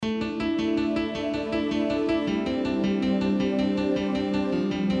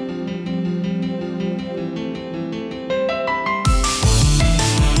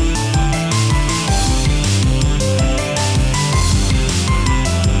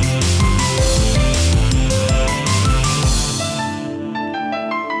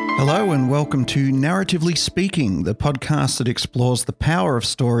Hello and welcome to Narratively Speaking, the podcast that explores the power of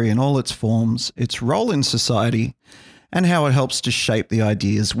story in all its forms, its role in society, and how it helps to shape the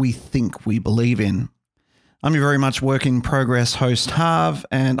ideas we think we believe in. I'm your very much work in progress host, Harv,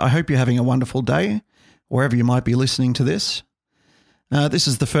 and I hope you're having a wonderful day, wherever you might be listening to this. This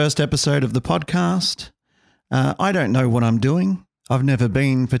is the first episode of the podcast. I don't know what I'm doing. I've never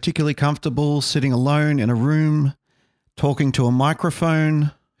been particularly comfortable sitting alone in a room, talking to a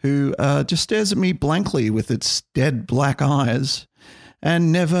microphone who just stares at me blankly with its dead black eyes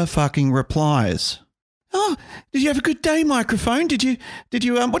and never fucking replies. Oh, did you have a good day, microphone? What'd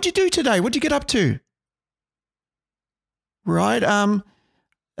you do today? What'd you get up to? Right,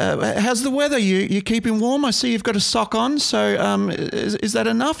 how's the weather? You keeping warm? I see you've got a sock on, so is that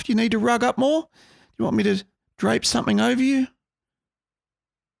enough? Do you need to rug up more? Do you want me to drape something over you?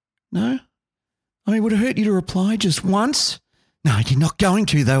 No? I mean, would it hurt you to reply just once? No, you're not going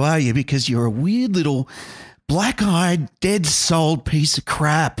to though, are you? Because you're a weird little black-eyed, dead-souled piece of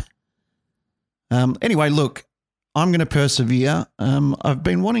crap. Anyway, look, I'm going to persevere. I've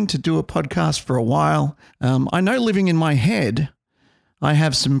been wanting to do a podcast for a while. I know living in my head, I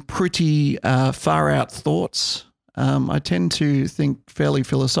have some pretty far-out thoughts. I tend to think fairly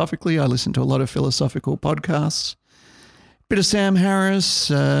philosophically. I listen to a lot of philosophical podcasts. Bit of Sam Harris,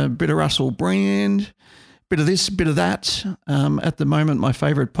 bit of Russell Brand, bit of this, bit of that. At the moment, my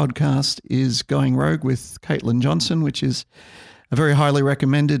favourite podcast is Going Rogue with Caitlin Johnson, which is a very highly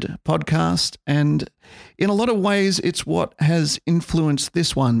recommended podcast. And in a lot of ways, it's what has influenced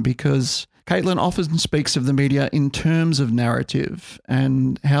this one because Caitlin often speaks of the media in terms of narrative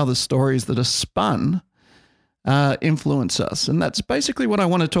and how the stories that are spun influence us. And that's basically what I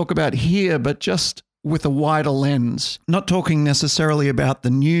want to talk about here, but just with a wider lens, not talking necessarily about the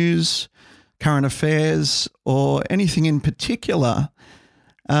news, current affairs, or anything in particular,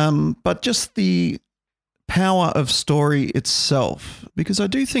 but just the power of story itself. Because I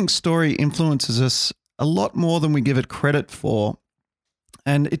do think story influences us a lot more than we give it credit for,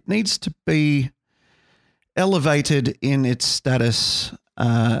 and it needs to be elevated in its status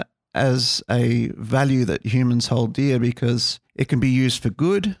as a value that humans hold dear because it can be used for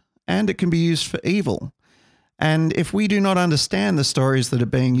good and it can be used for evil. And if we do not understand the stories that are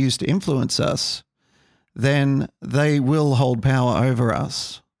being used to influence us, then they will hold power over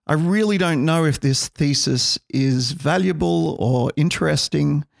us. I really don't know if this thesis is valuable or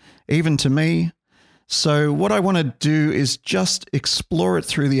interesting, even to me. So what I want to do is just explore it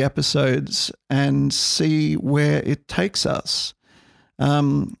through the episodes and see where it takes us.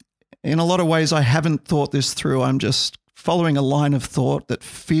 In a lot of ways, I haven't thought this through. I'm just following a line of thought that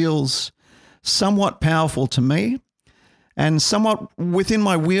feels somewhat powerful to me and somewhat within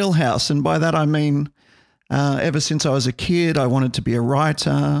my wheelhouse. And by that, I mean, ever since I was a kid, I wanted to be a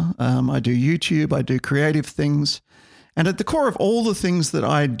writer. I do YouTube, I do creative things. And at the core of all the things that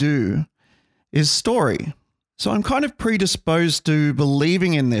I do is story. So I'm kind of predisposed to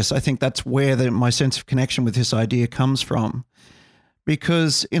believing in this. I think that's where my sense of connection with this idea comes from.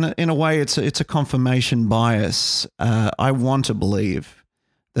 Because in a way, it's a confirmation bias. I want to believe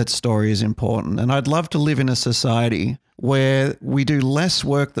that story is important. And I'd love to live in a society where we do less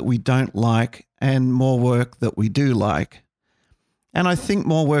work that we don't like and more work that we do like. And I think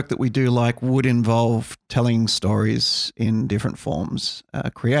more work that we do like would involve telling stories in different forms,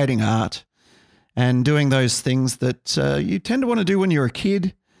 creating art, and doing those things that you tend to want to do when you're a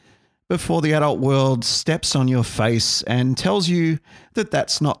kid before the adult world steps on your face and tells you that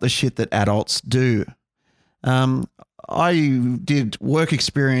that's not the shit that adults do. I did work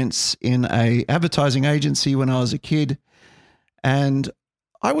experience in a advertising agency when I was a kid, and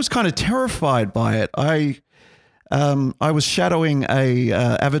I was kind of terrified by it. I was shadowing a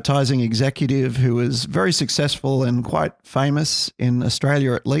advertising executive who was very successful and quite famous in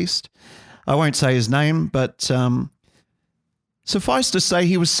Australia, at least. I won't say his name, but suffice to say,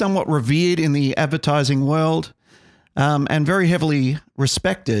 he was somewhat revered in the advertising world and very heavily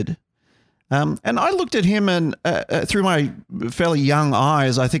respected. And I looked at him and through my fairly young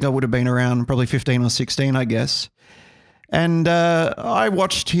eyes, I think I would have been around probably 15 or 16, I guess. And I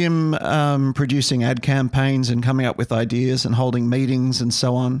watched him producing ad campaigns and coming up with ideas and holding meetings and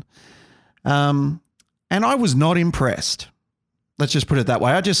so on. And I was not impressed. Let's just put it that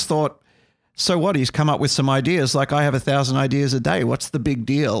way. I just thought, so what? He's come up with some ideas. Like I have 1,000 ideas a day. What's the big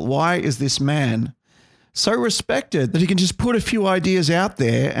deal? Why is this man so respected that he can just put a few ideas out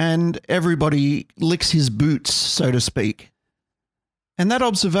there and everybody licks his boots, so to speak? And that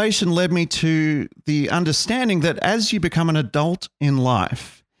observation led me to the understanding that as you become an adult in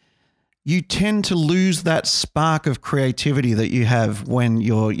life, you tend to lose that spark of creativity that you have when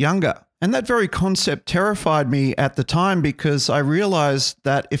you're younger. And that very concept terrified me at the time because I realized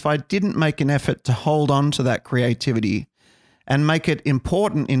that if I didn't make an effort to hold on to that creativity and make it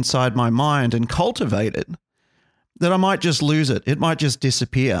important inside my mind and cultivate it, that I might just lose it. It might just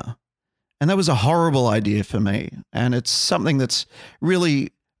disappear. And that was a horrible idea for me. And it's something that's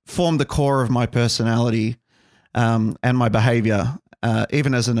really formed the core of my personality and my behavior,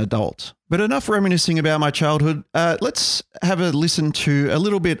 even as an adult. But enough reminiscing about my childhood. Let's have a listen to a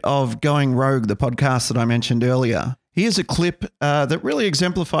little bit of Going Rogue, the podcast that I mentioned earlier. Here's a clip that really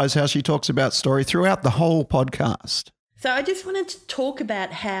exemplifies how she talks about story throughout the whole podcast. So I just wanted to talk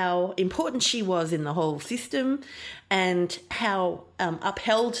about how important she was in the whole system and how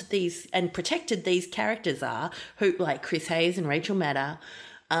upheld these and protected these characters are, who like Chris Hayes and Rachel Maddow,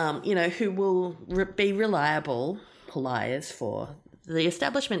 who will be reliable liars for the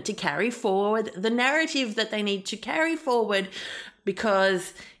establishment to carry forward the narrative that they need to carry forward,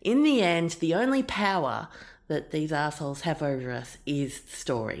 because in the end, the only power that these assholes have over us is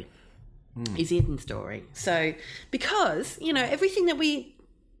story. Is in story. So because, everything that we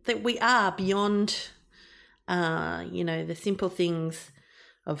are beyond, the simple things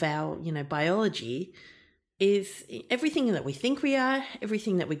of our, biology is everything that we think we are,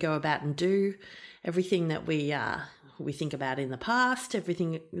 everything that we go about and do, everything that we think about in the past,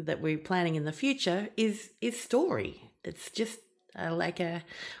 everything that we're planning in the future is story. It's just like a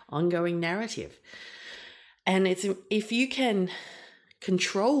ongoing narrative. And if you can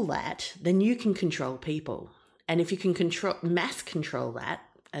control that, then you can control people. And if you can mass control that,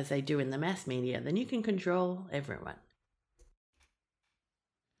 as they do in the mass media, then you can control everyone.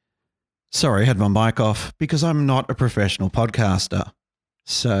 Sorry, I had my mic off because I'm not a professional podcaster.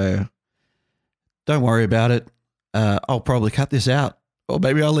 So don't worry about it. I'll probably cut this out, or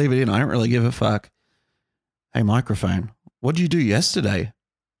maybe I'll leave it in. I don't really give a fuck. Hey, microphone, what did you do yesterday?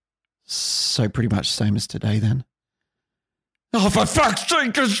 So pretty much the same as today then. Oh, for fuck's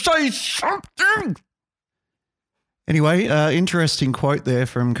sake, just say something. Anyway, interesting quote there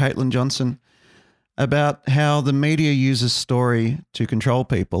from Caitlin Johnson about how the media uses story to control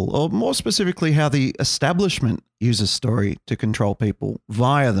people, or more specifically, how the establishment uses story to control people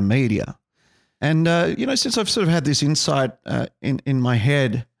via the media. And, since I've sort of had this insight in my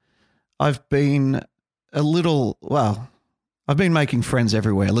head, I've been I've been making friends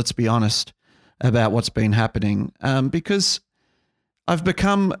everywhere, let's be honest, about what's been happening, because I've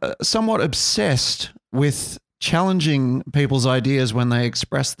become somewhat obsessed with challenging people's ideas when they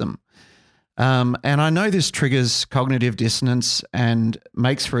express them. And I know this triggers cognitive dissonance and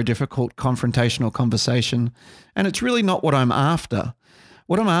makes for a difficult confrontational conversation. And it's really not what I'm after.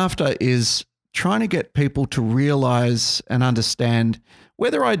 What I'm after is trying to get people to realize and understand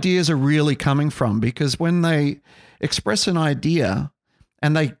where their ideas are really coming from. Because when they express an idea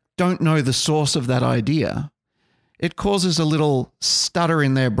and they don't know the source of that idea, it causes a little stutter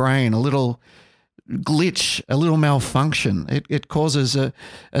in their brain, a little glitch, a little malfunction. It causes a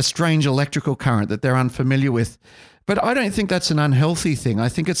strange electrical current that they're unfamiliar with. But I don't think that's an unhealthy thing. I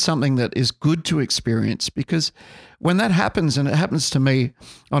think it's something that is good to experience, because when that happens, and it happens to me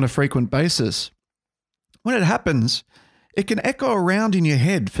on a frequent basis, when it happens, it can echo around in your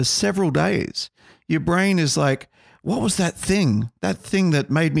head for several days. Your brain is like, what was that thing that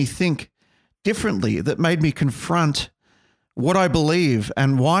made me think differently, that made me confront what I believe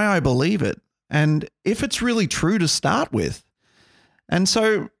and why I believe it, and if it's really true to start with. And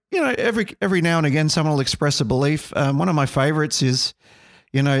so, every now and again, someone will express a belief. One of my favorites is,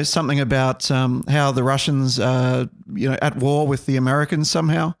 something about how the Russians are, at war with the Americans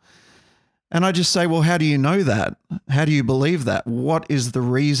somehow. And I just say, well, how do you know that? How do you believe that? What is the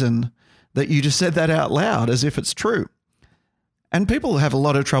reason that you just said that out loud as if it's true? And people have a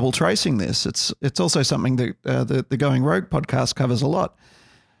lot of trouble tracing this. It's also something that the Going Rogue podcast covers a lot.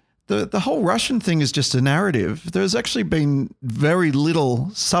 The whole Russian thing is just a narrative. There's actually been very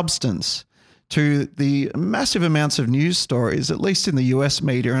little substance to the massive amounts of news stories, at least in the US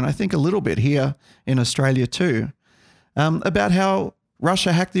media, and I think a little bit here in Australia too, about how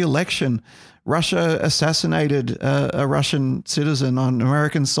Russia hacked the election, Russia assassinated a Russian citizen on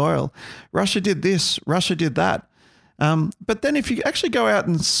American soil, Russia did this, Russia did that. But then if you actually go out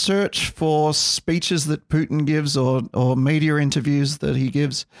and search for speeches that Putin gives or media interviews that he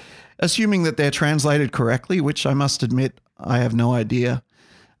gives, assuming that they're translated correctly, which I must admit I have no idea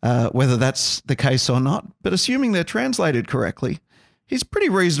whether that's the case or not, but assuming they're translated correctly, he's a pretty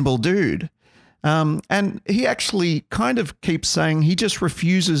reasonable dude. And he actually kind of keeps saying he just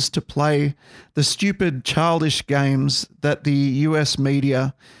refuses to play the stupid, childish games that the US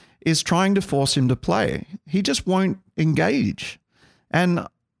media is trying to force him to play. He just won't engage. And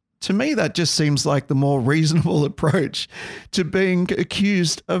to me, that just seems like the more reasonable approach to being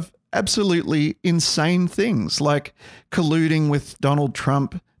accused of absolutely insane things like colluding with Donald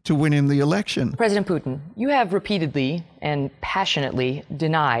Trump to win him the election. President Putin, you have repeatedly and passionately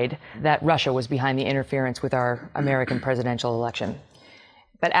denied that Russia was behind the interference with our American presidential election.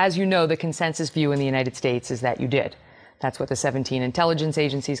 But as you know, the consensus view in the United States is that you did. That's what the 17 intelligence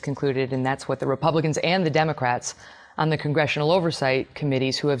agencies concluded, and that's what the Republicans and the Democrats on the congressional oversight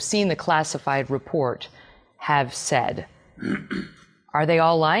committees who have seen the classified report have said. Are they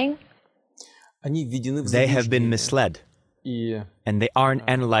all lying? They have been misled, and they aren't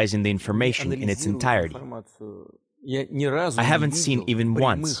analyzing the information in its entirety. I haven't seen even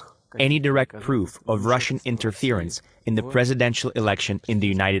once any direct proof of Russian interference in the presidential election in the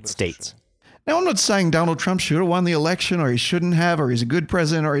United States. Now, I'm not saying Donald Trump should have won the election or he shouldn't have, or he's a good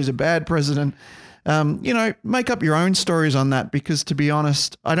president or he's a bad president. Make up your own stories on that because, to be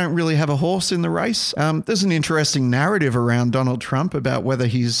honest, I don't really have a horse in the race. There's an interesting narrative around Donald Trump about whether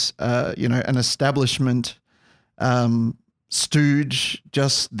he's, an establishment stooge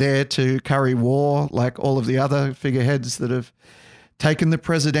just there to curry war like all of the other figureheads that have taken the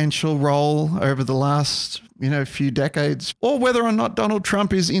presidential role over the last, few decades, or whether or not Donald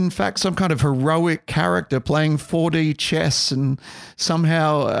Trump is in fact some kind of heroic character playing 4D chess and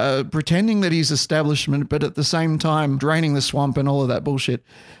somehow pretending that he's establishment, but at the same time draining the swamp and all of that bullshit.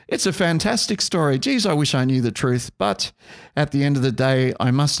 It's a fantastic story. Geez, I wish I knew the truth, but at the end of the day,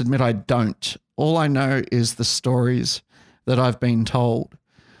 I must admit I don't. All I know is the stories that I've been told.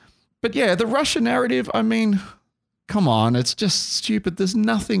 But yeah, the Russia narrative, come on, it's just stupid. There's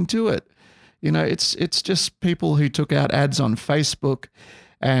nothing to it. It's just people who took out ads on Facebook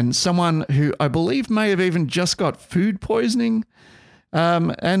and someone who I believe may have even just got food poisoning,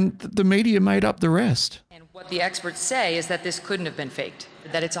 and the media made up the rest. And what the experts say is that this couldn't have been faked,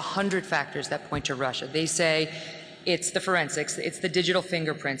 that it's 100 factors that point to Russia. They say it's the forensics, it's the digital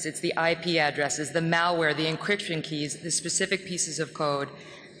fingerprints, it's the IP addresses, the malware, the encryption keys, the specific pieces of code,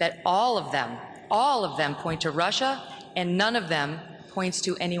 that all of them point to Russia, and none of them points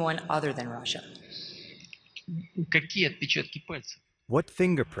to anyone other than Russia. What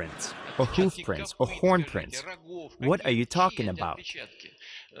fingerprints, or hoof prints, or horn prints? What are you talking about?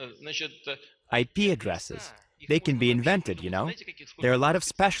 IP addresses. They can be invented, There are a lot of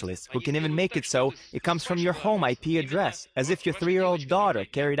specialists who can even make it so it comes from your home IP address, as if your 3-year-old daughter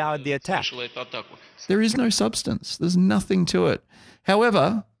carried out the attack. There is no substance. There's nothing to it.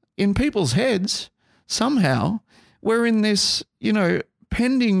 However, in people's heads, somehow, we're in this,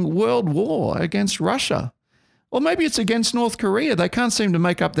 pending world war against Russia. Or maybe it's against North Korea. They can't seem to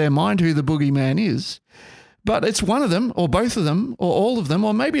make up their mind who the boogeyman is. But it's one of them, or both of them, or all of them,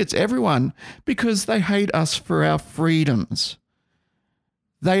 or maybe it's everyone, because they hate us for our freedoms.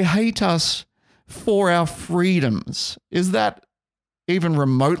 They hate us for our freedoms. Is that even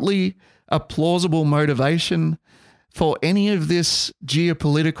remotely a plausible motivation for any of this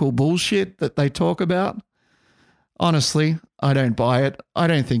geopolitical bullshit that they talk about? Honestly, I don't buy it. I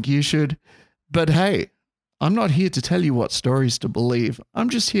don't think you should. But hey, I'm not here to tell you what stories to believe. I'm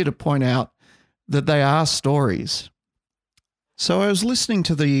just here to point out that they are stories. So I was listening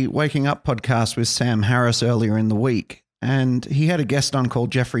to the Waking Up podcast with Sam Harris earlier in the week, and he had a guest on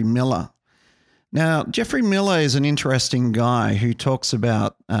called Jeffrey Miller. Now, Jeffrey Miller is an interesting guy who talks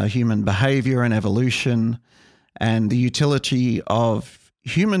about human behavior and evolution and the utility of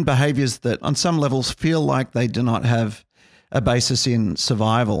human behaviors that on some levels feel like they do not have a basis in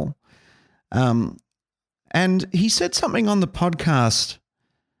survival. And he said something on the podcast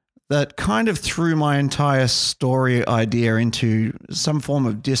that kind of threw my entire story idea into some form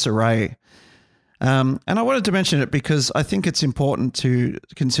of disarray. And I wanted to mention it because I think it's important to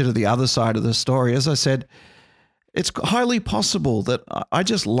consider the other side of the story. As I said, it's highly possible that I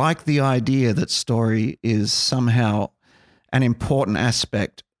just like the idea that story is somehow an important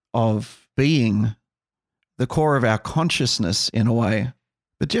aspect of being, the core of our consciousness in a way.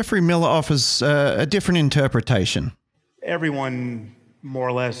 But Jeffrey Miller offers a different interpretation. Everyone more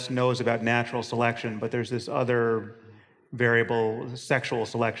or less knows about natural selection, but there's this other variable, sexual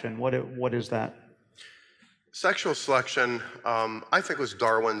selection. What is that? Sexual selection, I think, was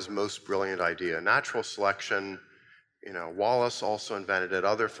Darwin's most brilliant idea. Natural selection, Wallace also invented it.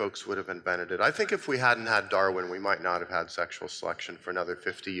 Other folks would have invented it. I think if we hadn't had Darwin, we might not have had sexual selection for another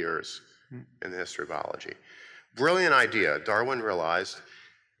 50 years in the history of biology. Brilliant idea. Darwin realized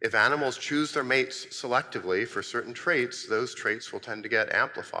if animals choose their mates selectively for certain traits, those traits will tend to get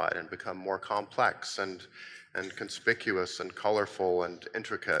amplified and become more complex. And and conspicuous and colorful and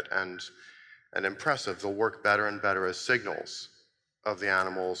intricate and impressive. They'll work better and better as signals of the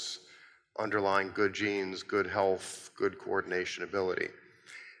animal's underlying good genes, good health, good coordination ability.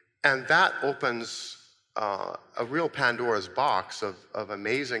 And that opens a real Pandora's box of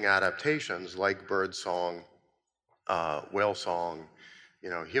amazing adaptations like bird song, whale song,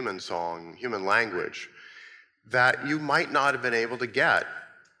 human language, that you might not have been able to get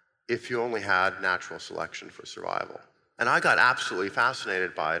if you only had natural selection for survival. And I got absolutely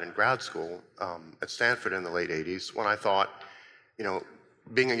fascinated by it in grad school at Stanford in the late 80s when I thought,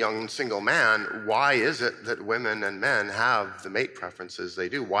 being a young single man, why is it that women and men have the mate preferences they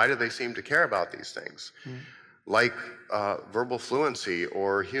do? Why do they seem to care about these things? Like verbal fluency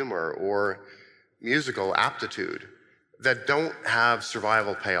or humor or musical aptitude that don't have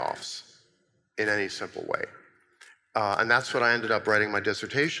survival payoffs in any simple way. And that's what I ended up writing my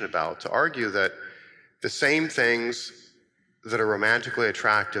dissertation about, to argue that the same things that are romantically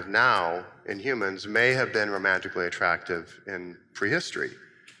attractive now in humans may have been romantically attractive in prehistory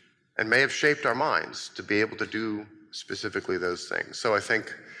and may have shaped our minds to be able to do specifically those things. So I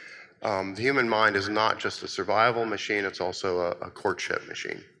think the human mind is not just a survival machine, it's also a courtship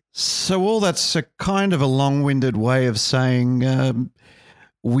machine. So all that's a kind of a long-winded way of saying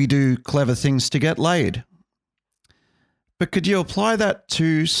we do clever things to get laid. But could you apply that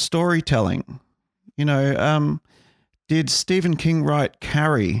to storytelling? Did Stephen King write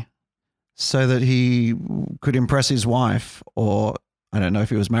Carrie so that he could impress his wife, or I don't know if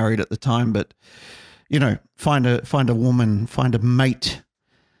he was married at the time, but find a woman, find a mate.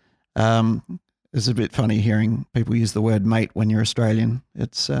 It's a bit funny hearing people use the word mate when you're Australian.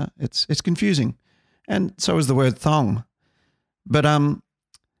 It's confusing, and so is the word thong. But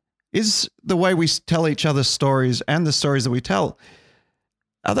is the way we tell each other stories and the stories that we tell,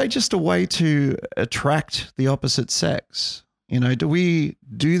 are they just a way to attract the opposite sex? Do we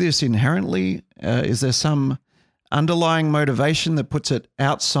do this inherently? Is there some underlying motivation that puts it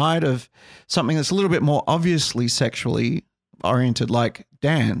outside of something that's a little bit more obviously sexually oriented, like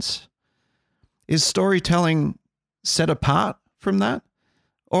dance? Is storytelling set apart from that?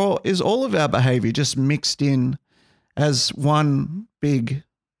 Or is all of our behavior just mixed in as one big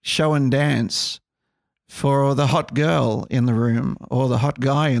show and dance for the hot girl in the room or the hot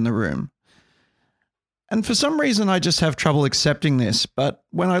guy in the room? And for some reason, I just have trouble accepting this. But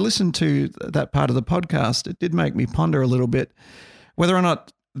when I listened to that part of the podcast, it did make me ponder a little bit whether or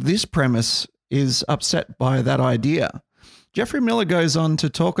not this premise is upset by that idea. Geoffrey Miller goes on to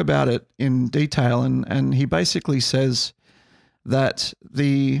talk about it in detail, and he basically says that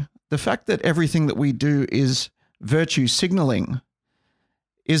the fact that everything that we do is virtue signaling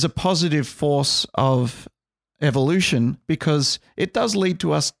is a positive force of evolution because it does lead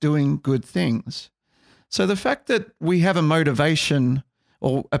to us doing good things. So the fact that we have a motivation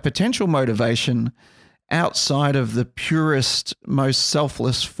or a potential motivation outside of the purest, most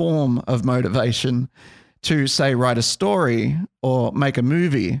selfless form of motivation to, say, write a story or make a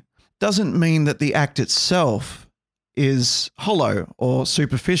movie doesn't mean that the act itself is hollow or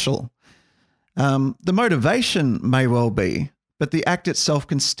superficial. The motivation may well be, but the act itself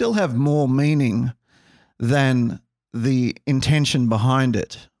can still have more meaning than the intention behind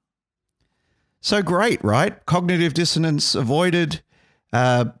it. So great, right? Cognitive dissonance avoided,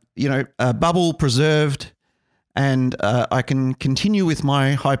 a bubble preserved, and I can continue with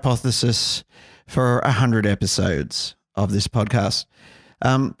my hypothesis for 100 episodes of this podcast.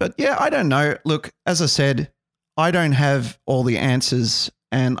 But yeah, I don't know. Look, as I said, I don't have all the answers,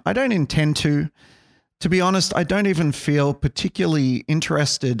 and I don't intend to. To be honest, I don't even feel particularly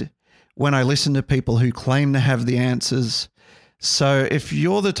interested when I listen to people who claim to have the answers. So if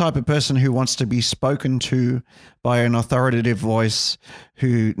you're the type of person who wants to be spoken to by an authoritative voice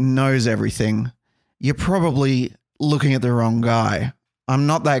who knows everything, you're probably looking at the wrong guy. I'm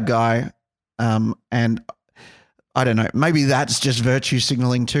not that guy. And I don't know, maybe that's just virtue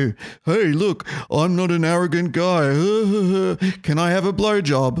signaling too. Hey, look, I'm not an arrogant guy. Can I have a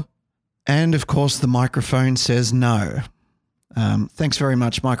blowjob? And of course, the microphone says no. Thanks very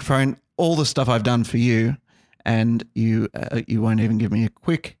much, microphone. All the stuff I've done for you, and you won't even give me a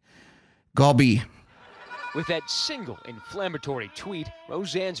quick gobby. With that single inflammatory tweet,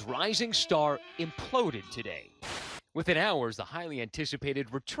 Roseanne's rising star imploded today. Within hours, the highly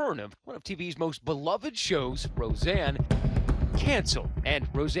anticipated return of one of TV's most beloved shows, Roseanne, canceled, and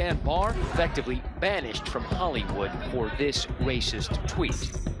Roseanne Barr effectively banished from Hollywood for this racist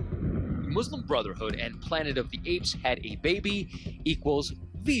tweet. Muslim Brotherhood and Planet of the Apes had a baby equals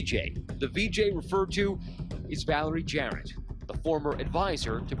VJ. The VJ referred to is Valerie Jarrett, the former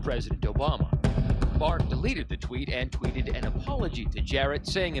advisor to President Obama. Martin deleted the tweet and tweeted an apology to Jarrett,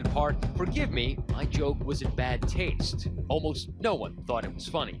 saying in part, "Forgive me, my joke was in bad taste." Almost no one thought it was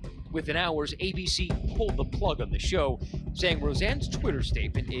funny. Within hours, ABC pulled the plug on the show, saying Roseanne's Twitter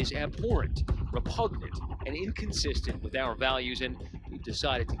statement is abhorrent, repugnant, and inconsistent with our values, and we've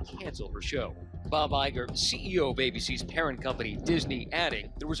decided to cancel her show. Bob Iger, CEO of ABC's parent company, Disney,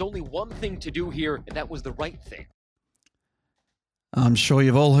 adding, "There was only one thing to do here, and that was the right thing." I'm sure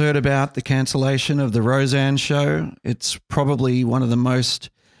you've all heard about the cancellation of the Roseanne show. It's probably one of the most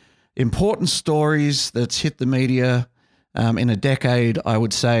important stories that's hit the media in a decade, I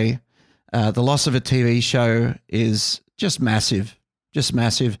would say. The loss of a TV show is just massive,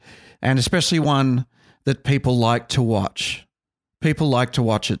 and especially one that people like to watch. People like to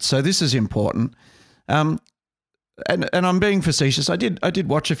watch it. So this is important. And I'm being facetious. I did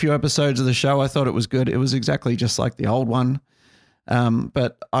watch a few episodes of the show. I thought it was good. It was exactly just like the old one.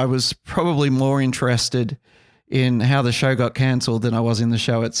 But I was probably more interested in how the show got cancelled than I was in the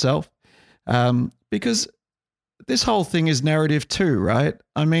show itself, because this whole thing is narrative too, right?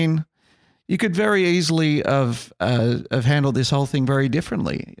 I mean, you could very easily have handled this whole thing very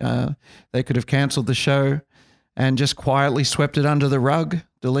differently. They could have cancelled the show and just quietly swept it under the rug,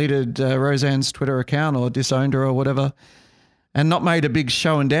 deleted Roseanne's Twitter account or disowned her or whatever, and not made a big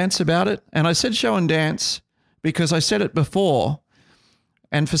show and dance about it. And I said show and dance because I said it before.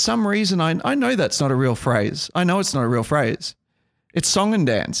 And for some reason, I know that's not a real phrase. I know it's not a real phrase. It's song and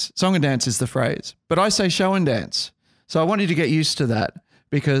dance. Song and dance is the phrase. But I say show and dance. So I want you to get used to that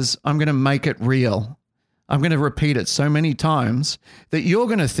because I'm going to make it real. I'm going to repeat it so many times that you're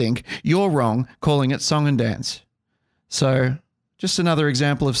going to think you're wrong calling it song and dance. So just another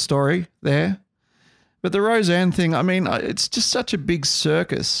example of story there. But the Roseanne thing, I mean, it's just such a big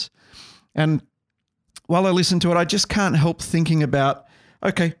circus. And while I listen to it, I just can't help thinking about,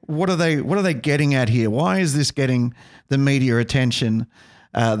 okay, what are they getting at here? Why is this getting the media attention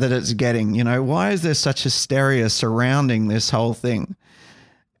that it's getting? You know, why is there such hysteria surrounding this whole thing?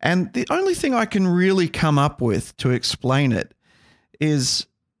 And the only thing I can really come up with to explain it is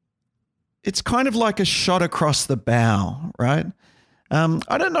it's kind of like a shot across the bow, right?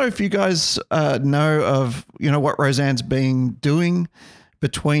 I don't know if you guys know of, you know, what Roseanne's been doing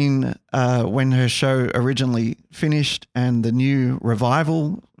between when her show originally finished and the new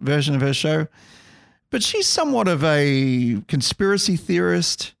revival version of her show. But she's somewhat of a conspiracy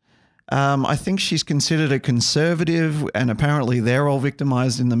theorist. I think she's considered a conservative, and apparently they're all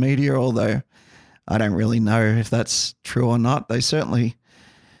victimized in the media, although I don't really know if that's true or not. They certainly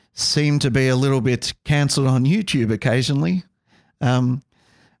seem to be a little bit cancelled on YouTube occasionally.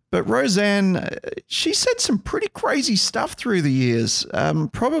 But Roseanne, she said some pretty crazy stuff through the years,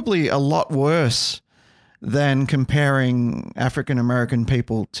 probably a lot worse than comparing African-American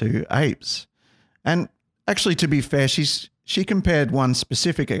people to apes. And actually, to be fair, she compared one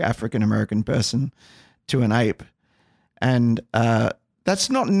specific African-American person to an ape. And that's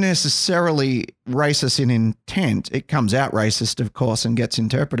not necessarily racist in intent. It comes out racist, of course, and gets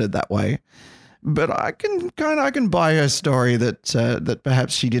interpreted that way. But I can buy her story that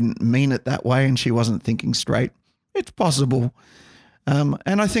perhaps she didn't mean it that way and she wasn't thinking straight. It's possible. And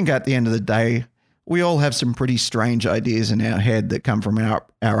I think at the end of the day, we all have some pretty strange ideas in our head that come from our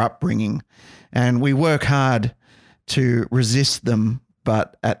upbringing, and we work hard to resist them.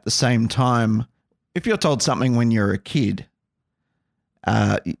 But at the same time, if you're told something when you're a kid,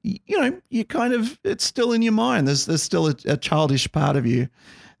 you know, you kind of, it's still in your mind. There's still a childish part of you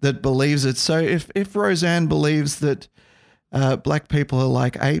that believes it. So if Roseanne believes that black people are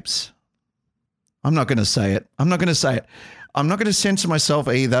like apes, I'm not going to say it. I'm not going to censor myself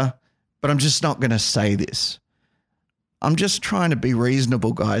either, but I'm just not going to say this. I'm just trying to be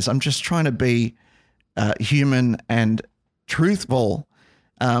reasonable, guys. I'm just trying to be human and truthful.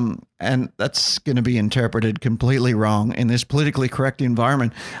 And that's going to be interpreted completely wrong in this politically correct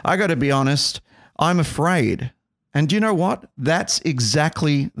environment. I got to be honest, I'm afraid. And do you know what? That's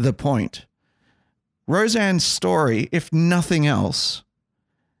exactly the point. Roseanne's story, if nothing else,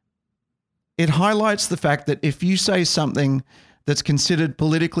 it highlights the fact that if you say something that's considered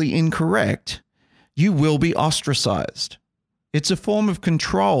politically incorrect, you will be ostracized. It's a form of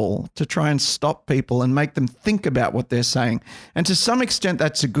control to try and stop people and make them think about what they're saying. And to some extent,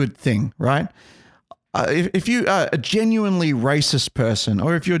 that's a good thing, right? If you are a genuinely racist person,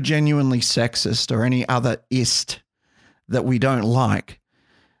 or if you're genuinely sexist or any other ist that we don't like,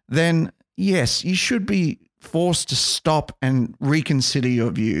 then yes, you should be forced to stop and reconsider your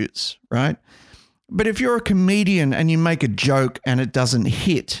views, right? But if you're a comedian and you make a joke and it doesn't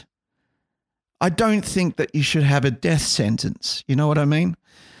hit, I don't think that you should have a death sentence. You know what I mean?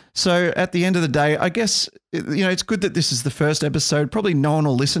 So at the end of the day, I guess, it's good that this is the first episode. Probably no one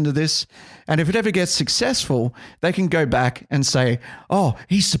will listen to this. And if it ever gets successful, they can go back and say, oh,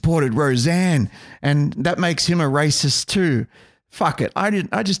 he supported Roseanne and that makes him a racist too. Fuck it.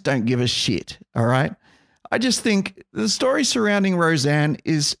 I just don't give a shit. All right. I just think the story surrounding Roseanne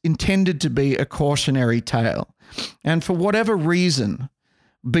is intended to be a cautionary tale. And for whatever reason,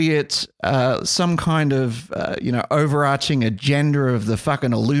 be it some kind of, overarching agenda of the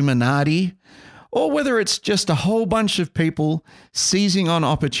fucking Illuminati, or whether it's just a whole bunch of people seizing on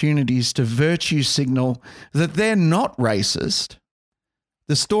opportunities to virtue signal that they're not racist,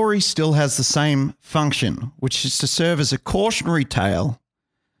 the story still has the same function, which is to serve as a cautionary tale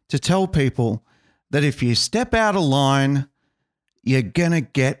to tell people that if you step out of line, you're going to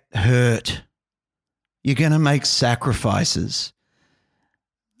get hurt. You're going to make sacrifices.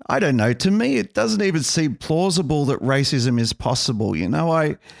 I don't know. To me, it doesn't even seem plausible that racism is possible.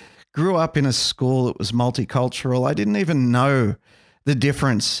 I grew up in a school that was multicultural. I didn't even know the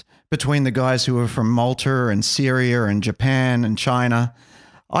difference between the guys who were from Malta and Syria and Japan and China.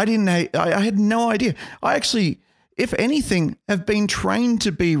 I had no idea. I actually, if anything, have been trained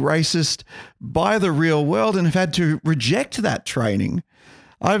to be racist by the real world and have had to reject that training.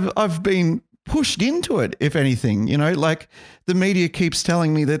 I've been pushed into it, if anything, like the media keeps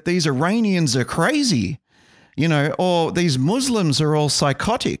telling me that these Iranians are crazy, or these Muslims are all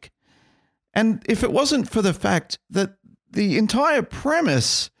psychotic. And if it wasn't for the fact that the entire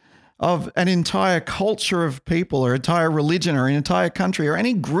premise of an entire culture of people or entire religion or an entire country or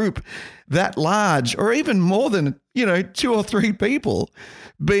any group that large or even more than, 2 or 3 people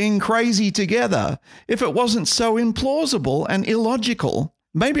being crazy together, if it wasn't so implausible and illogical,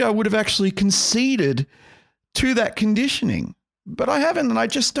 maybe I would have actually conceded to that conditioning. But I haven't, and I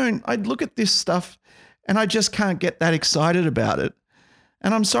just don't. I look at this stuff and I just can't get that excited about it.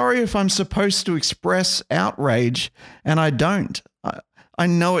 And I'm sorry if I'm supposed to express outrage and I don't. I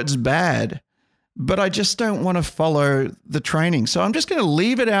know it's bad, but I just don't want to follow the training. So I'm just going to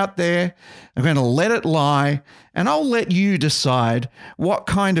leave it out there. I'm going to let it lie, and I'll let you decide what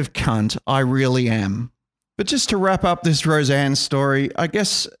kind of cunt I really am. But just to wrap up this Roseanne story, I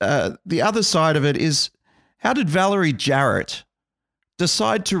guess the other side of it is, how did Valerie Jarrett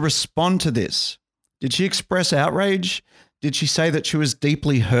decide to respond to this? Did she express outrage? Did she say that she was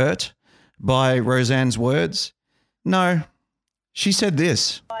deeply hurt by Roseanne's words? No. She said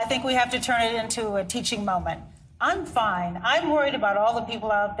this. I think we have to turn it into a teaching moment. I'm fine. I'm worried about all the people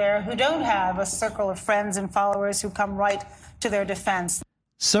out there who don't have a circle of friends and followers who come right to their defense.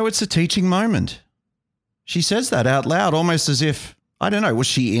 So it's a teaching moment. She says that out loud, almost as if, I don't know, was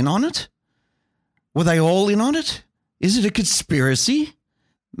she in on it? Were they all in on it? Is it a conspiracy?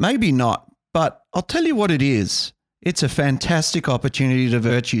 Maybe not, but I'll tell you what it is. It's a fantastic opportunity to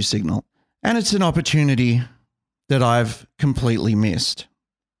virtue signal, and it's an opportunity that I've completely missed.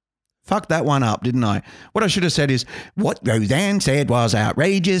 Fucked that one up, didn't I? What I should have said is, what Roseanne said was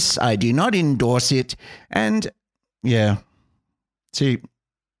outrageous. I do not endorse it. And yeah, see,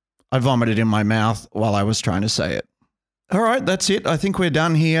 I vomited in my mouth while I was trying to say it. All right, that's it. I think we're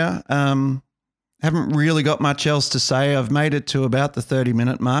done here. Haven't really got much else to say. I've made it to about the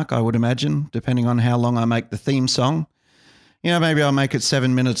 30-minute mark, I would imagine, depending on how long I make the theme song. Maybe I'll make it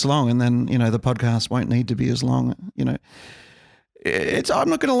 7 minutes long and then, the podcast won't need to be as long. I'm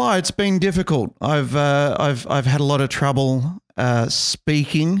not going to lie, it's been difficult. I've had a lot of trouble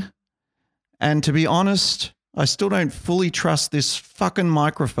speaking. And to be honest, I still don't fully trust this fucking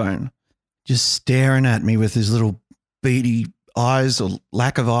microphone just staring at me with his little beady eyes or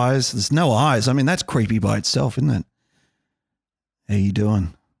lack of eyes. There's no eyes. I mean, that's creepy by itself, isn't it? How you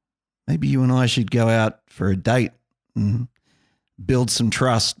doing? Maybe you and I should go out for a date and build some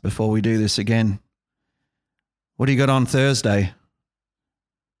trust before we do this again. What do you got on Thursday?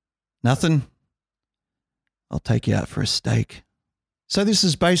 Nothing? I'll take you out for a steak. So this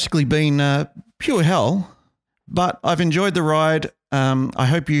has basically been pure hell, but I've enjoyed the ride. I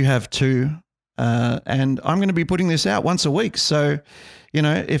hope you have too. And I'm going to be putting this out once a week. So,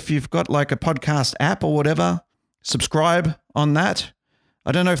 if you've got like a podcast app or whatever, subscribe on that.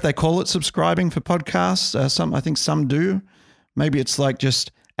 I don't know if they call it subscribing for podcasts. I think some do. Maybe it's like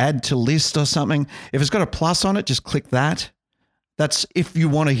just add to list or something. If it's got a plus on it, just click that. That's if you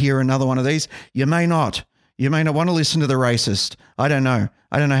want to hear another one of these. You may not. You may not want to listen to the racist. I don't know.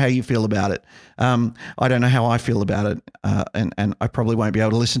 I don't know how you feel about it. I don't know how I feel about it. And I probably won't be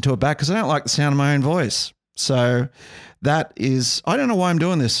able to listen to it back because I don't like the sound of my own voice. So that is, I don't know why I'm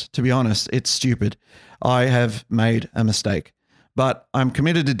doing this, to be honest. It's stupid. I have made a mistake. But I'm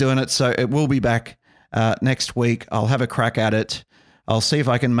committed to doing it, so it will be back next week. I'll have a crack at it. I'll see if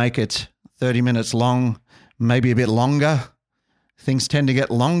I can make it 30 minutes long, maybe a bit longer. Things tend to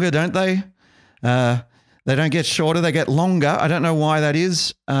get longer, don't they? They don't get shorter, they get longer. I don't know why that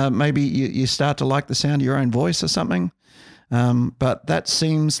is. Maybe you start to like the sound of your own voice or something. But that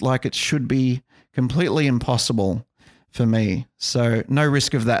seems like it should be completely impossible for me. So no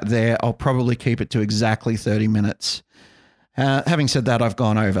risk of that there. I'll probably keep it to exactly 30 minutes. Having said that, I've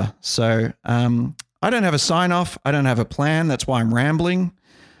gone over. So I don't have a sign off. I don't have a plan. That's why I'm rambling.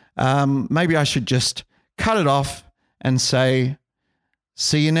 Maybe I should just cut it off and say,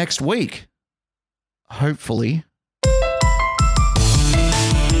 see you next week. Hopefully.